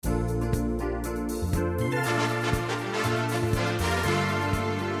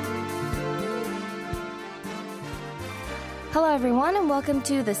Hello, everyone, and welcome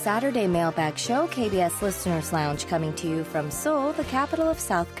to the Saturday Mailbag Show, KBS Listeners Lounge, coming to you from Seoul, the capital of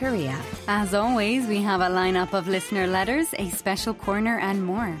South Korea. As always, we have a lineup of listener letters, a special corner, and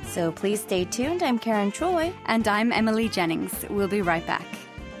more. So please stay tuned. I'm Karen Choi. And I'm Emily Jennings. We'll be right back.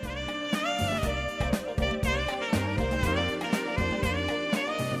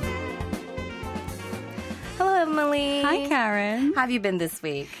 Hello, Emily. Hi, Karen. How have you been this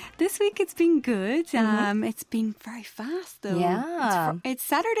week? This week it's been good. It's been very fast, though. Yeah. It's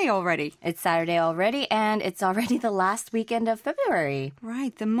Saturday already. It's Saturday already, and it's already the last weekend of February.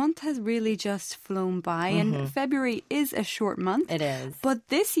 Right. The month has really just flown by, and February is a short month. It is. But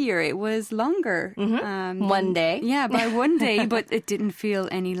this year it was longer. One day. Yeah, by one day, but it didn't feel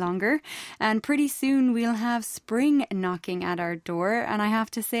any longer. And pretty soon we'll have spring knocking at our door. And I have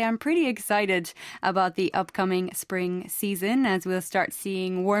to say, I'm pretty excited about the upcoming spring season as we'll start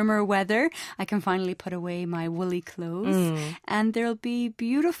seeing warmer weather. I can finally put away my woolly clothes. And there'll be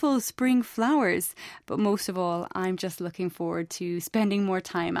beautiful spring flowers. But most of all, I'm just looking forward to spending more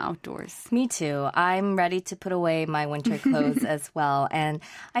time outdoors. Me too. I'm ready to put away my winter clothes as well. And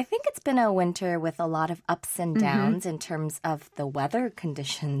I think it's been a winter with a lot of ups and downs in terms of the weather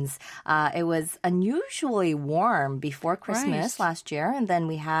conditions. It was unusually warm before Christmas last year, and then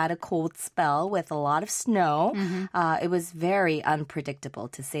we had a cold spell with a lot of snow. It was very unpredictable,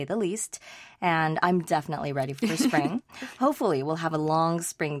 to say the least. And I'm definitely ready for spring. Hopefully, we'll have a long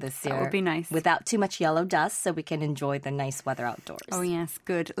spring this year. That would be nice. Without too much yellow dust, so we can enjoy the nice weather outdoors. Oh, yes.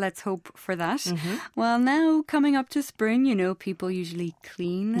 Good. Let's hope for that. Well, now coming up to spring, you know, people usually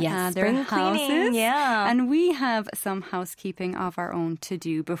clean their spring houses. cleaning, yeah. And we have some housekeeping of our own to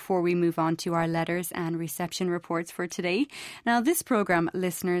do before we move on to our letters and reception reports for today. Now, this program,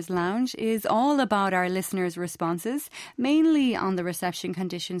 Listeners Lounge, is all about our listeners' responses, mainly on the reception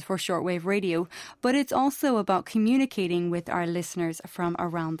conditions for shortwave radio, but it's also about communicating with our listeners from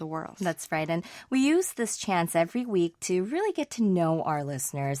around the world. That's right. And we use this chance every week to really get to know our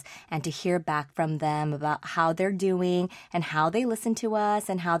listeners and to hear back from them about how they're doing and how they listen to us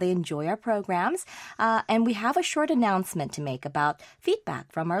and how they enjoy our programs. And we have a short announcement to make about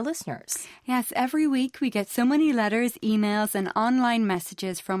feedback from our listeners. Yes, every week we get so many letters, emails, and online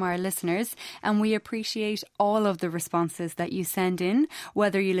messages from our listeners, and we appreciate all of the responses that you send in,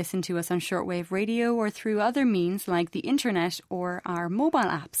 whether you listen to us on shortwave radio or through other means like the internet or our mobile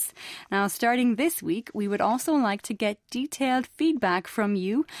apps. Now, starting this week, we would also like to get detailed feedback from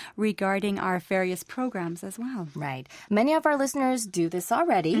you regarding our various programs as well. Right. Many of our listeners do this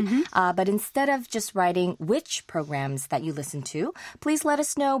already, but instead of just writing which programs that you listen to, please let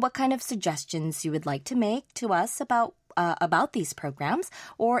us know what kind of suggestions you would like to make to us about these programs,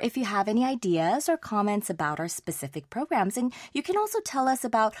 or if you have any ideas or comments about our specific programs. And you can also tell us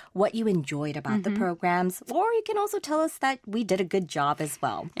about what you enjoyed about the programs, or you can also tell us that we did a good job as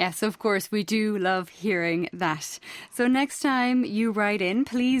well. Yes, of course, we do love hearing that. So next time you write in,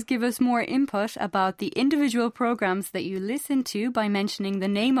 please give us more input about the individual programs that you listen to by mentioning the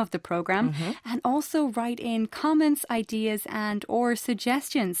name of the program, and also write in comments, ideas, and or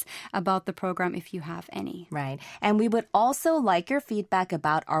suggestions about the program if you have any. Right. And we would also like your feedback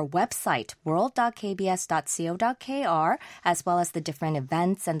about our website, world.kbs.co.kr, as well as the different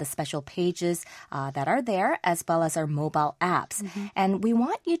events and the special pages that are there, as well as our mobile apps. And we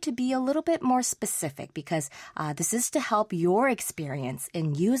want you to be a little bit more specific because this is to help your experience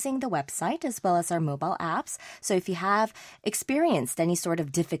in using the website as well as our mobile apps. So if you have experienced any sort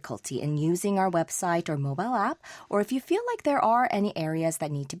of difficulty in using our website or mobile app, or if you feel like there are any areas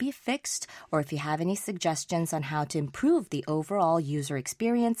that need to be fixed, or if you have any suggestions on how to improve the overall user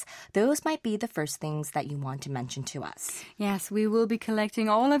experience, those might be the first things that you want to mention to us. Yes, we will be collecting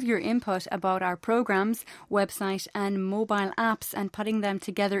all of your input about our programs, website, and mobile apps and putting them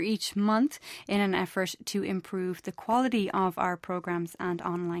together each month in an effort to improve the quality of our programs and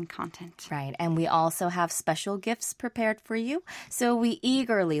online content. Right, and we also have special gifts prepared for you, so we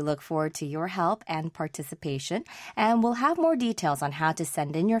eagerly look forward to your help and participation, and we'll have more details on how to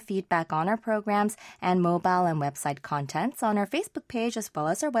send in your feedback on our programs and mobile and website contents on our Facebook page as well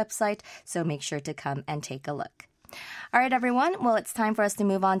as our website, so make sure to come and take a look. All right, everyone. Well, it's time for us to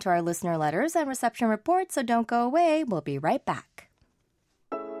move on to our listener letters and reception reports, so don't go away. We'll be right back.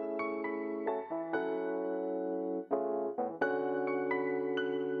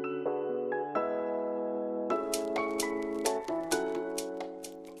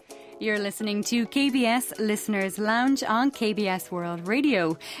 You're listening to KBS Listeners Lounge on KBS World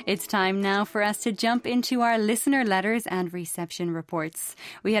Radio. It's time now for us to jump into our listener letters and reception reports.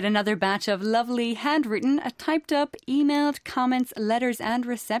 We had another batch of lovely handwritten, typed up, emailed comments, letters and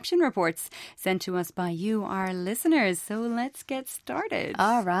reception reports sent to us by you, our listeners. So let's get started.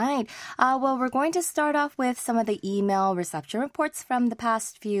 All right. Well, we're going to start off with some of the email reception reports from the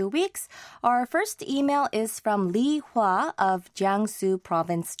past few weeks. Our first email is from Li Hua of Jiangsu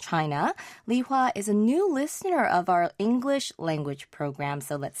Province, China. Li Hua is a new listener of our English language program,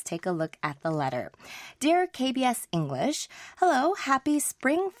 so let's take a look at the letter. Dear KBS English, hello, happy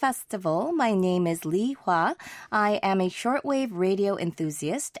Spring Festival. My name is Li Hua. I am a shortwave radio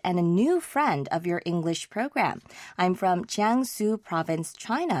enthusiast and a new friend of your English program. I'm from Jiangsu Province,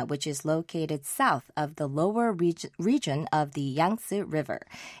 China, which is located south of the lower region of the Yangtze River.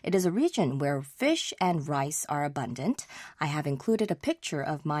 It is a region where fish and rice are abundant. I have included a picture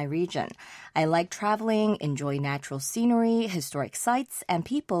of my region. I like traveling, enjoy natural scenery, historic sites, and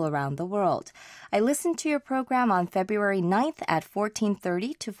people around the world. I listened to your program on February 9th at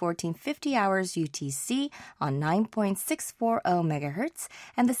 14:30 to 14:50 hours UTC on 9.640 megahertz,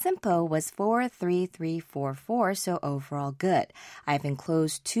 and the SINPO was 43344, so overall good. I've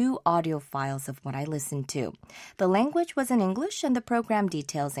enclosed 2 audio files of what I listened to. The language was in English, and the program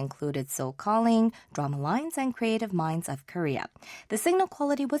details included Seoul Calling, Drama Lines, and Creative Minds of Korea. The signal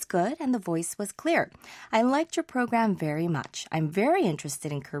quality was good, and the voice was clear. I liked your program very much. I'm very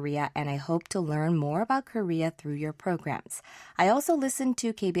interested in Korea, and I hope to learn more about Korea through your programs. I also listened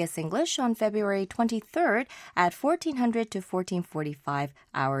to KBS English on February 23rd at 1400 to 1445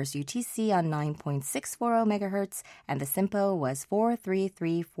 hours UTC on 9.640 megahertz, and the SINPO was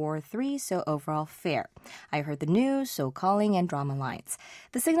 43343, so overall fair. I heard the news, Seoul Calling, and Drama Lines.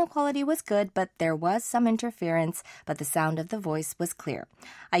 The signal quality was good, but there was some interference, but the sound of the voice was clear.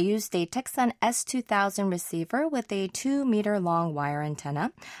 I used a Texan S2000 receiver with a 2-meter-long wire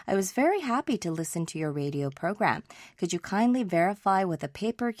antenna. I was very happy to listen to your radio program. Could you kindly verify with a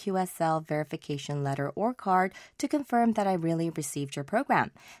paper QSL verification letter or card to confirm that I really received your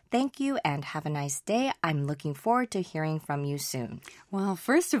program? Thank you and have a nice day. I'm looking forward to hearing from you soon. Well,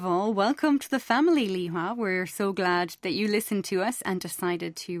 first of all, welcome to the family, Li Hua. We're so glad that you listened to us and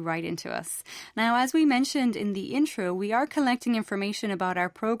decided to write into us. Now, as we mentioned in the intro, we are collecting information about our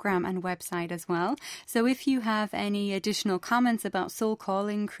program and website as well. So if you have any additional comments about Seoul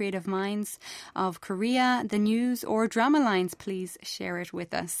Calling, Creative Minds of Korea, the news, or Drama Lines, please share it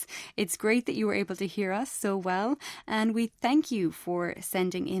with us. It's great that you were able to hear us so well, and we thank you for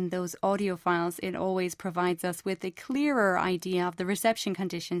sending in those audio files. It always provides us with a clearer idea of the reception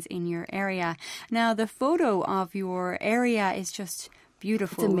conditions in your area. Now, the photo of your area is just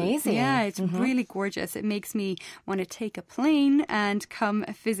beautiful. It's amazing. Yeah, it's really gorgeous. It makes me want to take a plane and come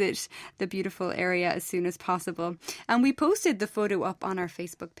visit the beautiful area as soon as possible. And we posted the photo up on our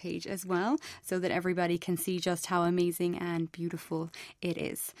Facebook page as well, so that everybody can see just how amazing and beautiful it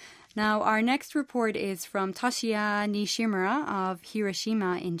is. Now, our next report is from Toshiya Nishimura of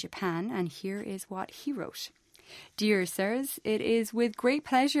Hiroshima in Japan, and here is what he wrote. Dear sirs, it is with great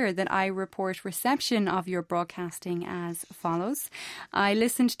pleasure that I report reception of your broadcasting as follows. I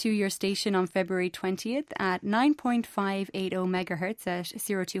listened to your station on February 20th at 9.580 megahertz at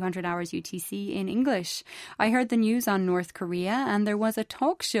 0200 hours UTC in English. I heard the news on North Korea, and there was a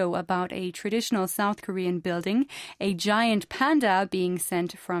talk show about a traditional South Korean building, a giant panda being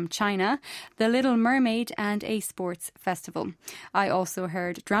sent from China, The Little Mermaid, and a sports festival. I also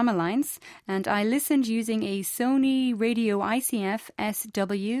heard Drama Lines, and I listened using a Sony Radio ICF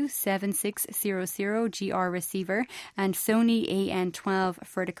SW7600GR receiver and Sony AN12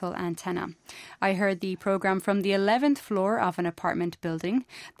 vertical antenna. I heard the program from the 11th floor of an apartment building.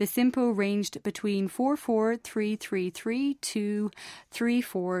 The SINPO ranged between 44333 to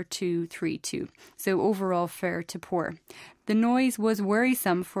 34232, so overall fair to poor. The noise was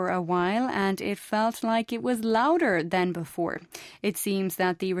worrisome for a while, and it felt like it was louder than before. It seems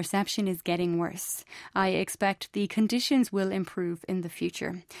that the reception is getting worse. I expect the conditions will improve in the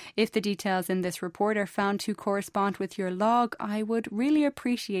future. If the details in this report are found to correspond with your log, I would really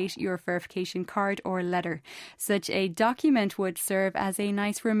appreciate your verification card or letter. Such a document would serve as a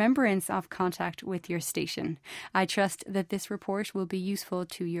nice remembrance of contact with your station. I trust that this report will be useful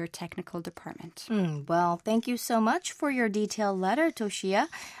to your technical department. Well, thank you so much for your detailed letter, Toshia.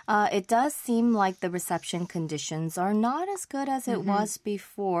 It does seem like the reception conditions are not as good as it was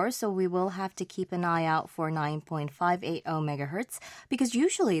before, so we will have to keep an eye out for 9.580 megahertz, because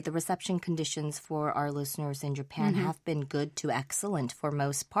usually the reception conditions for our listeners in Japan have been good to excellent for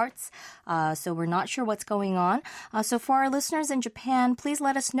most parts. So we're not sure what's going on. So for our listeners in Japan, please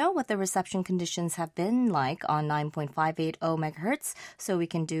let us know what the reception conditions have been like on 9.580 megahertz so we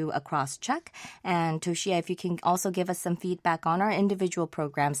can do a cross-check. And Toshia, if you can also give us some feedback on our individual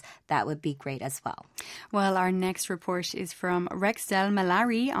programs, that would be great as well. Well, our next report is from Rexdel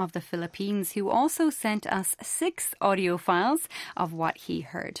Malari of the Philippines, who also sent us 6 audio files of what he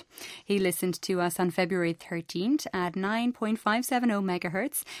heard. He listened to us on February 13th at 9.570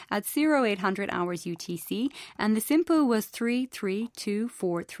 megahertz at 0800 hours UTC, and the SINPO was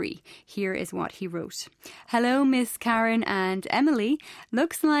 33243. Here is what he wrote. Hello, Miss Karen and Emily.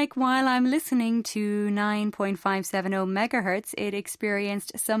 Looks like while I'm listening to 9.570 megahertz, it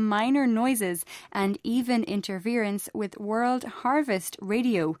experienced some minor noises and even interference with World Harvest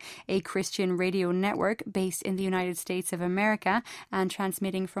Radio, a Christian radio network based in the United States of America and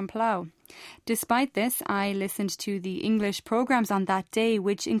transmitting from Palau. Despite this, I listened to the English programs on that day,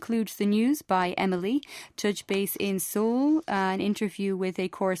 which includes the news by Emily, Touch Base in Seoul, an interview with a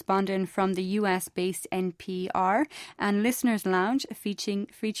correspondent from the US-based NPR, and Listener's Lounge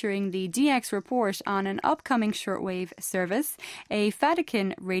featuring the DX report on an upcoming shortwave service, a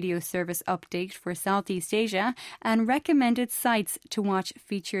Vatican radio service update for Southeast Asia, and recommended sites to watch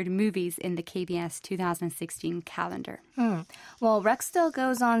featured movies in the KBS 2016 calendar. Well, Rexdel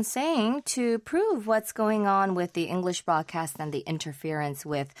goes on saying, to prove what's going on with the English broadcast and the interference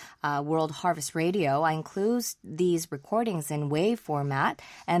with World Harvest Radio, I include these recordings in WAV format,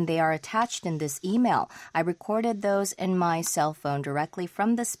 and they are attached in this email. I recorded those in my cell phone directly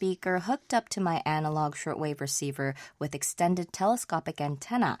from the speaker hooked up to my analog shortwave receiver with extended telescopic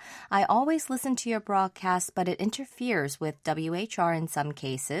antenna. I always listen to your broadcast, but it interferes with WHR in some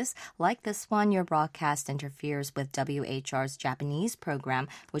cases. Like this one, your broadcast interferes with WHR's Japanese program,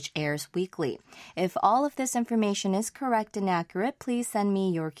 which airs weekly. If all of this information is correct and accurate, please send me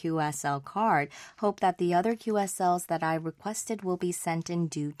your QSL card. Hope that the other QSLs that I requested will be sent in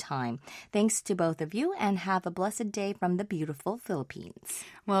due time. Thanks to both of you, and have a blessed day from the beautiful Philippines.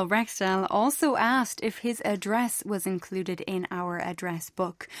 Well, Rexdel also asked if his address was included in our address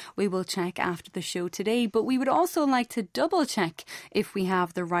book. We will check after the show today, but we would also like to double check if we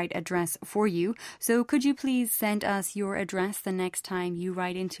have the right address for you. So could you please send us your address the next time you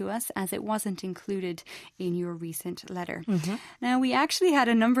write into us, as it wasn't included in your recent letter. Now, we actually had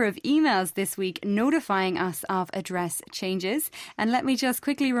a number of emails this week notifying us of address changes. And let me just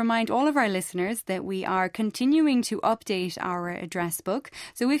quickly remind all of our listeners that we are continuing to update our address book.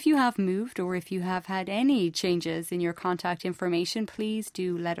 So if you have moved or if you have had any changes in your contact information, please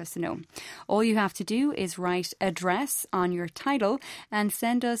do let us know. All you have to do is write address on your title and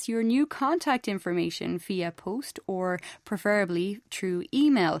send us your new contact information via post, or preferably through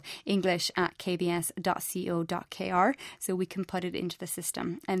email, english@kbs.co.kr, so we can put it into the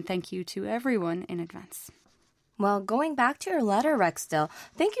system. And thank you to everyone in advance. Well, going back to your letter, Rexdel,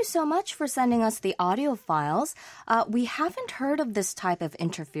 thank you so much for sending us the audio files. We haven't heard of this type of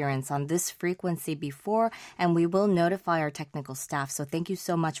interference on this frequency before, and we will notify our technical staff. So thank you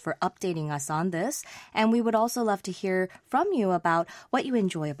so much for updating us on this. And we would also love to hear from you about what you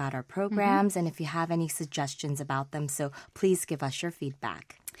enjoy about our programs and if you have any suggestions about them. So please give us your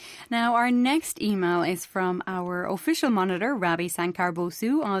feedback. Now, our next email is from our official monitor, Rabi Sankar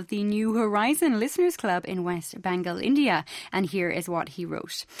Bosu of the New Horizon Listeners Club in West Bengal, India. And here is what he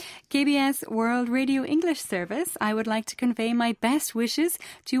wrote. KBS World Radio English Service, I would like to convey my best wishes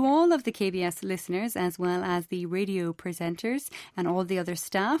to all of the KBS listeners, as well as the radio presenters and all the other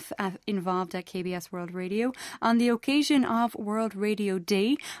staff involved at KBS World Radio on the occasion of World Radio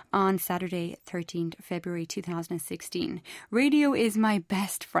Day on Saturday, 13th February 2016. Radio is my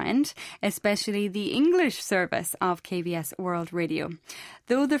best friend, especially the English service of KBS World Radio.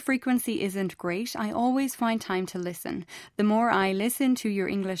 Though the frequency isn't great, I always find time to listen. The more I listen to your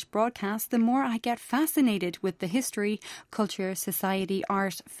English broadcast, the more I get fascinated with the history, culture, society,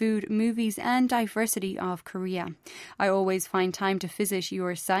 art, food, movies, and diversity of Korea. I always find time to visit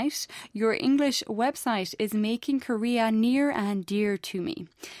your site. Your English website is making Korea near and dear to me.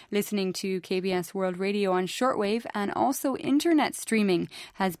 Listening to KBS World Radio on shortwave and also internet streaming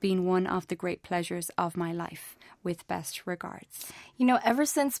has been one of the great pleasures of my life. With best regards. You know, ever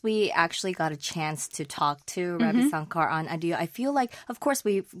since we actually got a chance to talk to Ravi Shankar on Adieu, I feel like, of course,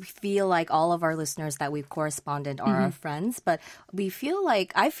 we feel like all of our listeners that we've corresponded are our friends, but I feel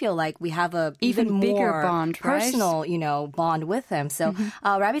like we have a even bigger more bond, personal, right? Bond with him. So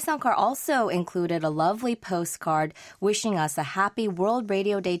Ravi Shankar also included a lovely postcard wishing us a happy World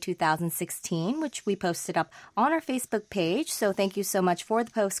Radio Day 2016, which we posted up on our Facebook page. So thank you so much for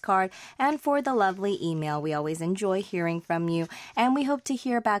the postcard and for the lovely email. We always enjoy hearing from you, and we hope to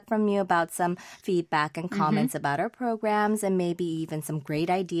hear back from you about some feedback and comments about our programs, and maybe even some great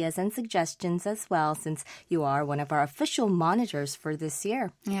ideas and suggestions as well, since you are one of our official monitors for this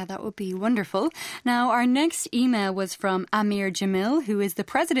year. Yeah, that would be wonderful. Now, our next email was from Amir Jamil, who is the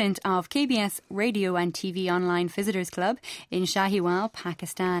president of KBS Radio and TV Online Visitors Club in Shahiwal,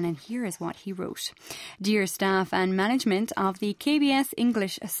 Pakistan, and here is what he wrote. Dear staff and management of the KBS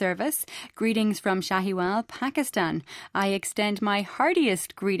English service, greetings from Shahiwal, Pakistan. I extend my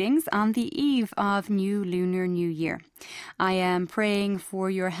heartiest greetings on the eve of New Lunar New Year. I am praying for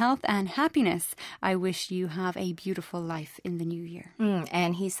your health and happiness. I wish you have a beautiful life in the new year.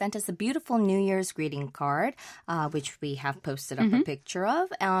 And he sent us a beautiful New Year's greeting card, which we have posted up a picture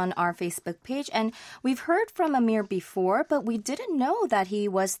of on our Facebook page. And we've heard from Amir before, but we didn't know that he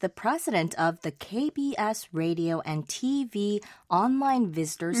was the president of the KBS Radio and TV Online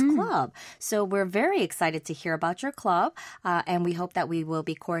Visitors Club. So we're very excited to hear about your club, and we hope that we will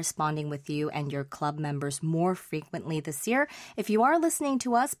be corresponding with you and your club members more frequently this year. If you are listening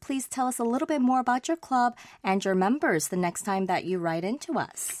to us, please tell us a little bit more about your club and your members the next time that you write into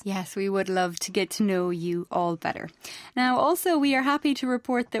us. Yes, we would love to get to know you all better. Now, also, we are happy to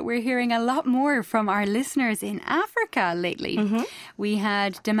report that we're hearing a lot more from our listeners in Africa lately. We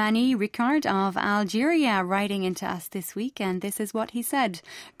had Damani Ricard of Algeria writing into us this week, and this is what he said.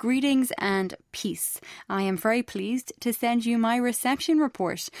 Greetings and peace. I am very pleased to send you my reception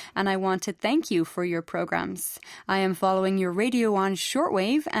report, and I want to thank you for your programs. I am following your radio on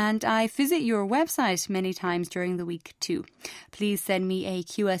shortwave, and I visit your website many times during the week too. Please send me a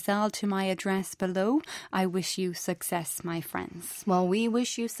QSL to my address below. I wish you success, my friends. Well, we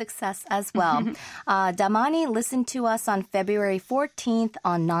wish you success as well. Damani listened to us on February 14th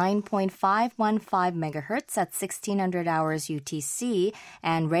on 9.515 megahertz at 1600 hours UTC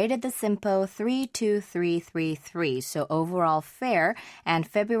and rated the SINPO 32333. So overall fair. And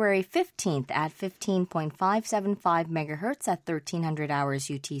February 15th at 15.575 megahertz at 1300 hours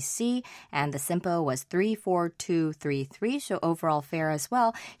UTC, and the SINPO was 34233. So overall fair as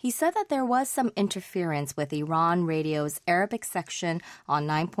well. He said that there was some interference with Iran Radio's Arabic section on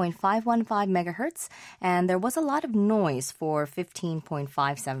 9.515 megahertz, and there was a lot of noise for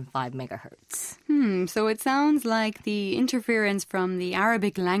 15.575 megahertz. So it sounds like the interference from the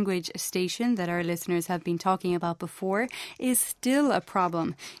Arabic language station that our listeners have been talking about before is still a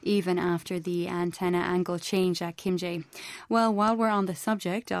problem, even after the antenna angle change at Kimje. Well, while we're on the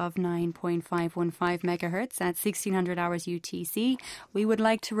subject of 9.515 megahertz at 1600 hours UTC, we would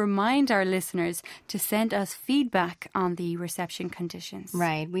like to remind our listeners to send us feedback on the reception conditions.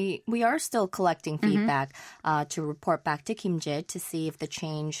 Right. We are still collecting feedback to report back to Kimje to see if the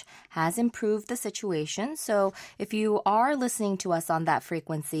change has improved the situation. So if you are listening to us on that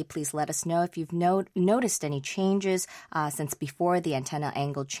frequency, please let us know if you've noticed any changes since before the antenna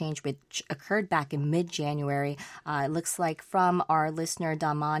angle change, which occurred back in mid-January. It looks like from our listener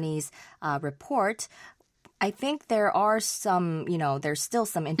Damani's report, I think there are some, there's still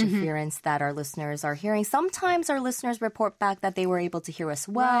some interference that our listeners are hearing. Sometimes our listeners report back that they were able to hear us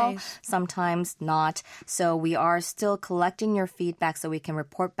well, sometimes not. So we are still collecting your feedback so we can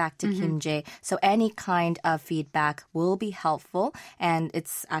report back to Kimje. So any kind of feedback will be helpful, and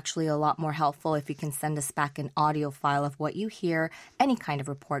it's actually a lot more helpful if you can send us back an audio file of what you hear. Any kind of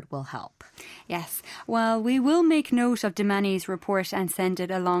report will help. Yes. Well, we will make note of Damani's report and send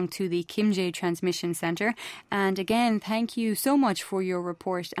it along to the Kimje Transmission Center. And again, thank you so much for your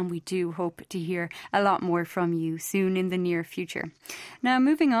report, and we do hope to hear a lot more from you soon in the near future. Now,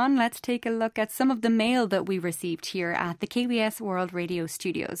 moving on, let's take a look at some of the mail that we received here at the KBS World Radio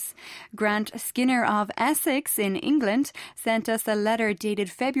Studios. Grant Skinner of Essex in England sent us a letter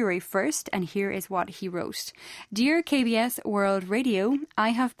dated February 1st, and here is what he wrote. Dear KBS World Radio,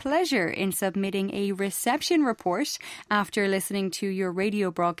 I have pleasure in submitting a reception report after listening to your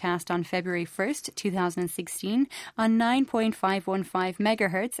radio broadcast on February 1st, 2016. 16 on 9.515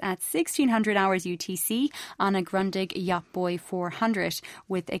 megahertz at 1600 hours UTC on a Grundig Yachtboy 400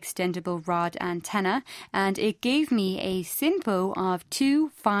 with extendable rod antenna, and it gave me a SINPO of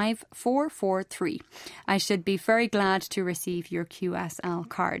 25443. I should be very glad to receive your QSL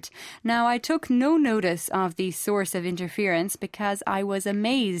card. Now, I took no notice of the source of interference because I was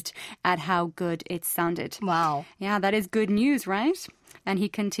amazed at how good it sounded. Wow. Yeah, that is good news, right? And he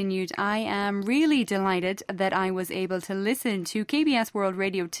continued, I am really delighted that I was able to listen to KBS World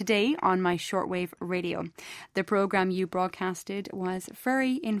Radio today on my shortwave radio. The program you broadcasted was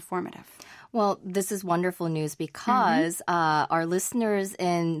very informative. Well, this is wonderful news because our listeners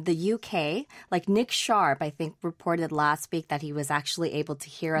in the UK, like Nick Sharp, I think reported last week that he was actually able to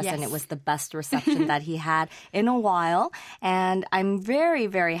hear us, and it was the best reception that he had in a while. And I'm very,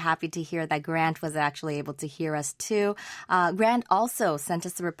 very happy to hear that Grant was actually able to hear us too. Grant also sent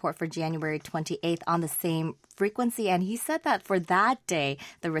us a report for January 28th on the same frequency, and he said that for that day,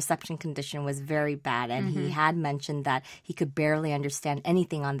 the reception condition was very bad, and he had mentioned that he could barely understand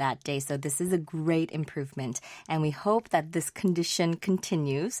anything on that day. So this is a great improvement, and we hope that this condition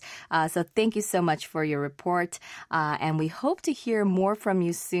continues. So thank you so much for your report, and we hope to hear more from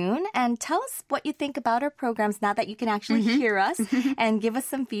you soon. And tell us what you think about our programs now that you can actually hear us, and give us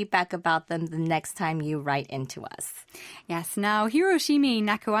some feedback about them the next time you write into us. Yes, now Hiroshimi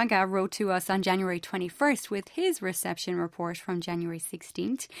Nakawaga wrote to us on January 21st with his reception report from January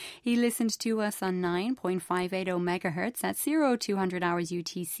 16th. He listened to us on 9.580 megahertz at 0200 hours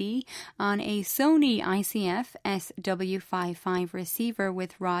UTC on a Sony ICF SW55 receiver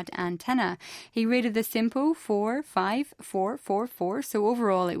with rod antenna. He rated the SINPO 45444, so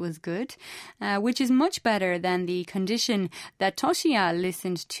overall it was good, which is much better than the condition that Toshiya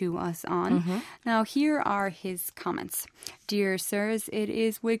listened to us on. Now here are his comments. Dear sirs, it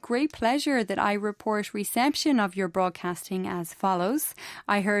is with great pleasure that I report reception of your broadcasting as follows.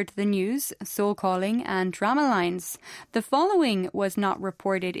 I heard the news, soul calling, and drama lines. The following was not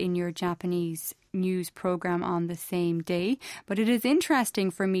reported in your Japanese news program on the same day, but it is interesting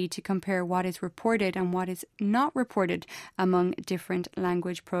for me to compare what is reported and what is not reported among different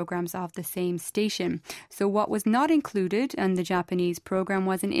language programs of the same station. So what was not included in the Japanese program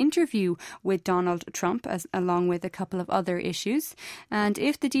was an interview with Donald Trump, along with a couple of other issues. And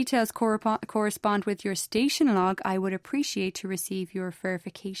if the details correspond with your station log, I would appreciate to receive your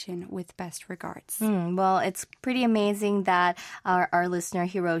verification with best regards. Well, it's pretty amazing that our listener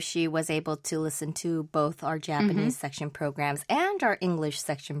Hiroshi was able to listen to both our Japanese section programs and our English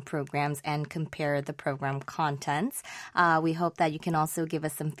section programs and compare the program contents. We hope that you can also give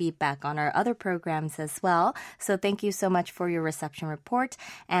us some feedback on our other programs as well. So thank you so much for your reception report.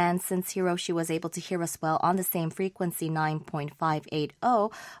 And since Hiroshi was able to hear us well on the same frequency,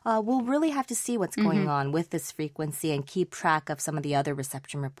 9.580, we'll really have to see what's going on with this frequency and keep track of some of the other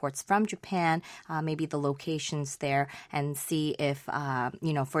reception reports from Japan, maybe the locations there, and see if,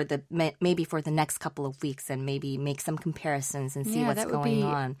 maybe for the next couple of weeks, and maybe make some comparisons and see what's going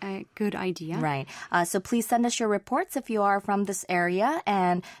on. That would be a good idea. Right. So please send us your reports if you are from this area,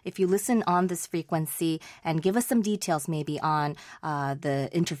 and if you listen on this frequency, and give us some details maybe on the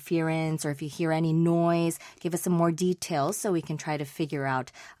interference, or if you hear any noise, give us some more details so we can try to figure out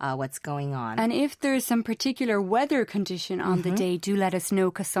what's going on. And if there's some particular weather condition on the day, do let us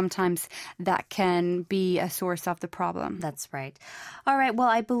know, because sometimes that can be a source of the problem. That's right. All right. Well,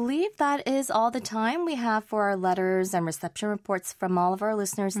 I believe that is all the time we have for our letters and reception reports from all of our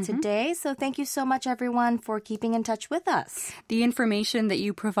listeners today. So thank you so much, everyone, for keeping in touch with us. The information that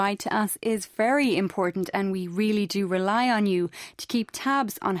you provide to us is very important, and we really do rely on you to keep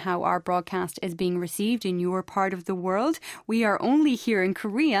tabs on how our broadcast is being received in your part of the world. We are only here in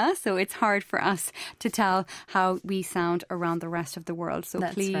Korea, so it's hard for us to tell how we sound around the rest of the world. So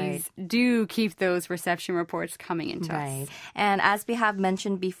please do keep those reception reports coming into us. And as we have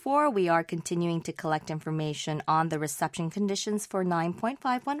mentioned before, we are continuing to collect information on the reception conditions for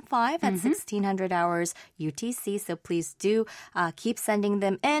 9.515 at 1600 hours UTC. So please do keep sending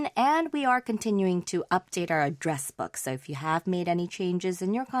them in. And we are continuing to update our address book. So if you have made any changes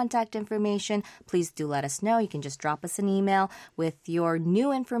in your contact information, please do let us know. You can just drop us an email with your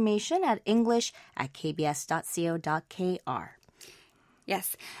new information at english@kbs.co.kr.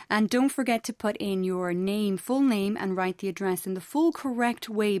 Yes, and don't forget to put in your name, full name, and write the address in the full correct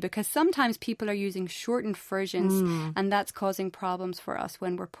way, because sometimes people are using shortened versions, and that's causing problems for us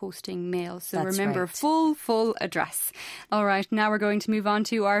when we're posting mail. So remember, full address. All right, now we're going to move on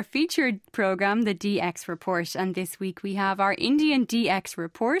to our featured program, the DX Report. And this week we have our Indian DX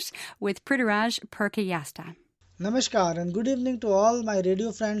Report with Prithviraj Perkayasta. Namaskar and good evening to all my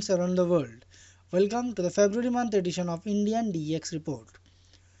radio friends around the world. Welcome to the February month edition of Indian DX Report.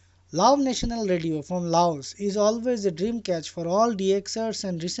 Lao National Radio from Laos is always a dream catch for all DXers,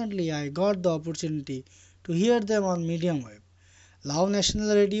 and recently I got the opportunity to hear them on medium wave. Lao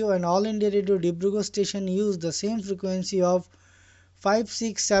National Radio and All India Radio Dibrugarh station use the same frequency of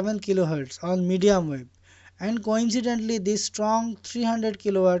 567 kHz on medium wave, and coincidentally this strong 300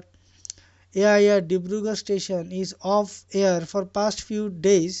 kW AIR Dibrugarh station is off air for past few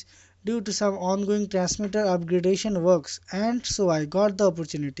days due to some ongoing transmitter upgradation works, and so I got the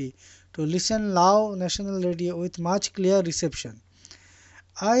opportunity to listen Lao National Radio with much clear reception.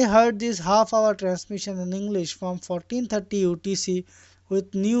 I heard this half-hour transmission in English from 14:30 UTC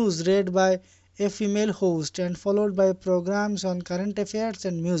with news read by a female host and followed by programs on current affairs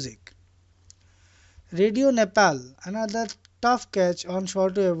and music. Radio Nepal, another tough catch on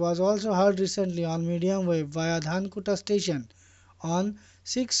shortwave, was also heard recently on medium wave via Dhankuta station on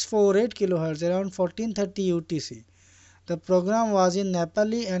 648 kHz around 14:30 UTC. The program was in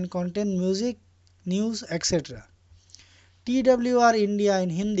Nepali and contained music, news, etc. TWR India in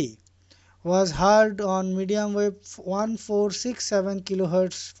Hindi was heard on medium wave 1467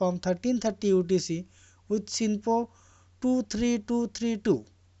 kHz from 13:30 UTC with SINPO 23232.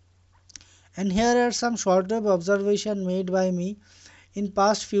 And here are some shortwave observations made by me in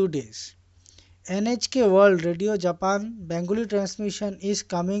past few days. NHK World Radio Japan Bengali transmission is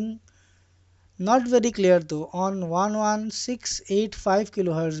coming not very clear though on 11685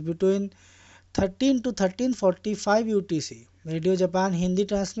 kHz between 13 to 13:45 UTC. Radio Japan Hindi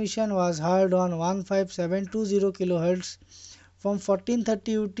transmission was heard on 15720 kHz from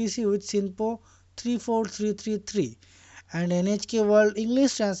 14:30 UTC with SINPO 34333, and NHK World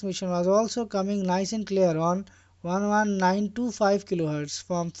English transmission was also coming nice and clear on 11925 kHz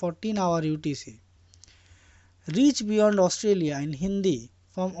from 14-hour UTC. Reach Beyond Australia in Hindi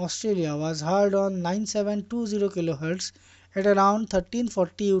from Australia was heard on 9720 kHz at around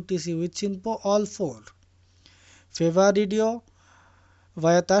 1340 UTC with SINPO all 4. Feva Radio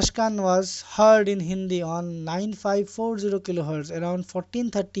via Tashkent was heard in Hindi on 9540 kHz around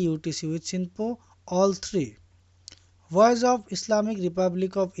 1430 UTC with SINPO all 3. Voice of Islamic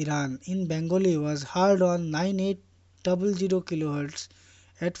Republic of Iran in Bengali was heard on 9800 kHz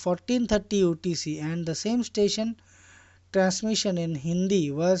at 1430 UTC, and the same station transmission in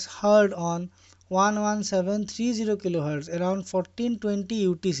Hindi was heard on 11730 kHz around 1420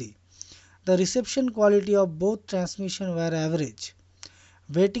 UTC. The reception quality of both transmissions were average.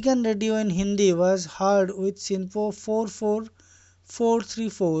 Vatican Radio in Hindi was heard with SINPO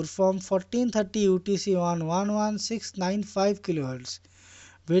 44434 from 1430 UTC on 11695 kHz.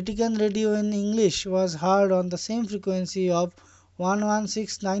 Vatican Radio in English was heard on the same frequency of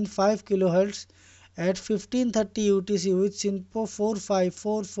 11695 kHz at 1530 UTC with SINPO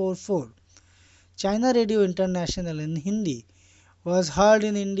 45444. China Radio International in Hindi was heard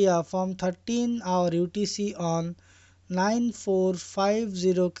in India from 13-hour UTC on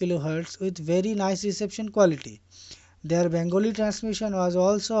 9450 kHz with very nice reception quality. Their Bengali transmission was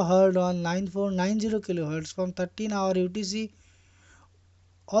also heard on 9490 kHz from 13-hour UTC,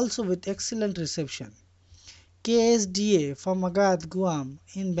 also with excellent reception. KSDA from Magath, Guam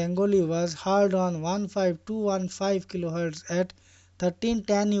in Bengali was heard on 15215 kHz at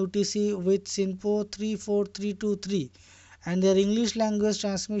 1310 UTC with SINPO 34323, and their English language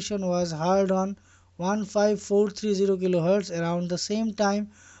transmission was heard on 15430 kHz around the same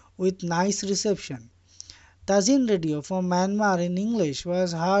time with nice reception. Tazin Radio from Myanmar in English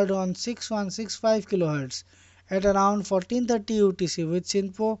was heard on 6165 kHz at around 1430 UTC with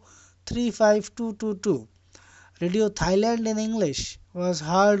SINPO 35222. Radio Thailand in English was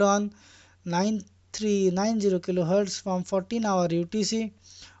heard on 9390 kHz from 14-hour UTC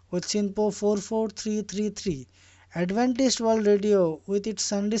with SINPO 44333. Adventist World Radio with its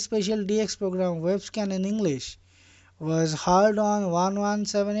Sunday special DX program Webscan in English was heard on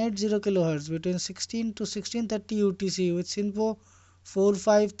 11780 kHz between 16 to 1630 UTC with SINPO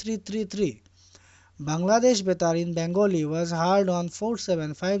 45333. Bangladesh Betar in Bengali was heard on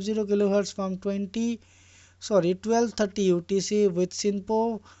 4750 kHz from 1230 UTC with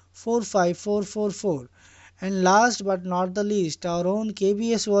SINPO 45444. And last but not the least, our own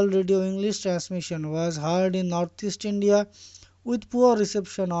KBS World Radio English transmission was heard in Northeast India with poor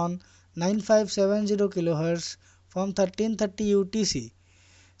reception on 9570 kHz from 1330 UTC.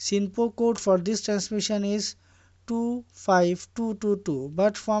 SINPO code for this transmission is 25222,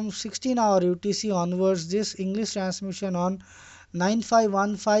 but from 16-hour UTC onwards this English transmission on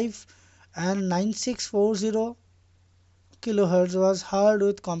 9515 and 9640 kHz was heard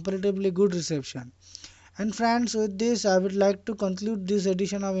with comparatively good reception. And friends, with this, I would like to conclude this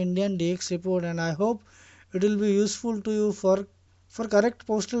edition of Indian DX report, and I hope it will be useful to you for correct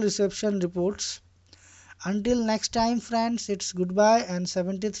postal reception reports. Until next time, friends, it's goodbye and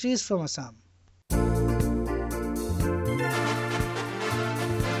 73s from Assam.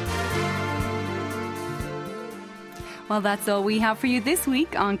 Well, that's all we have for you this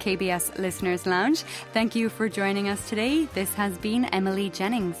week on KBS Listeners Lounge. Thank you for joining us today. This has been Emily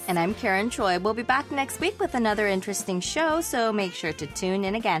Jennings. And I'm Karen Choi. We'll be back next week with another interesting show, so make sure to tune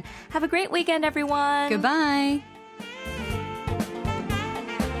in again. Have a great weekend, everyone. Goodbye.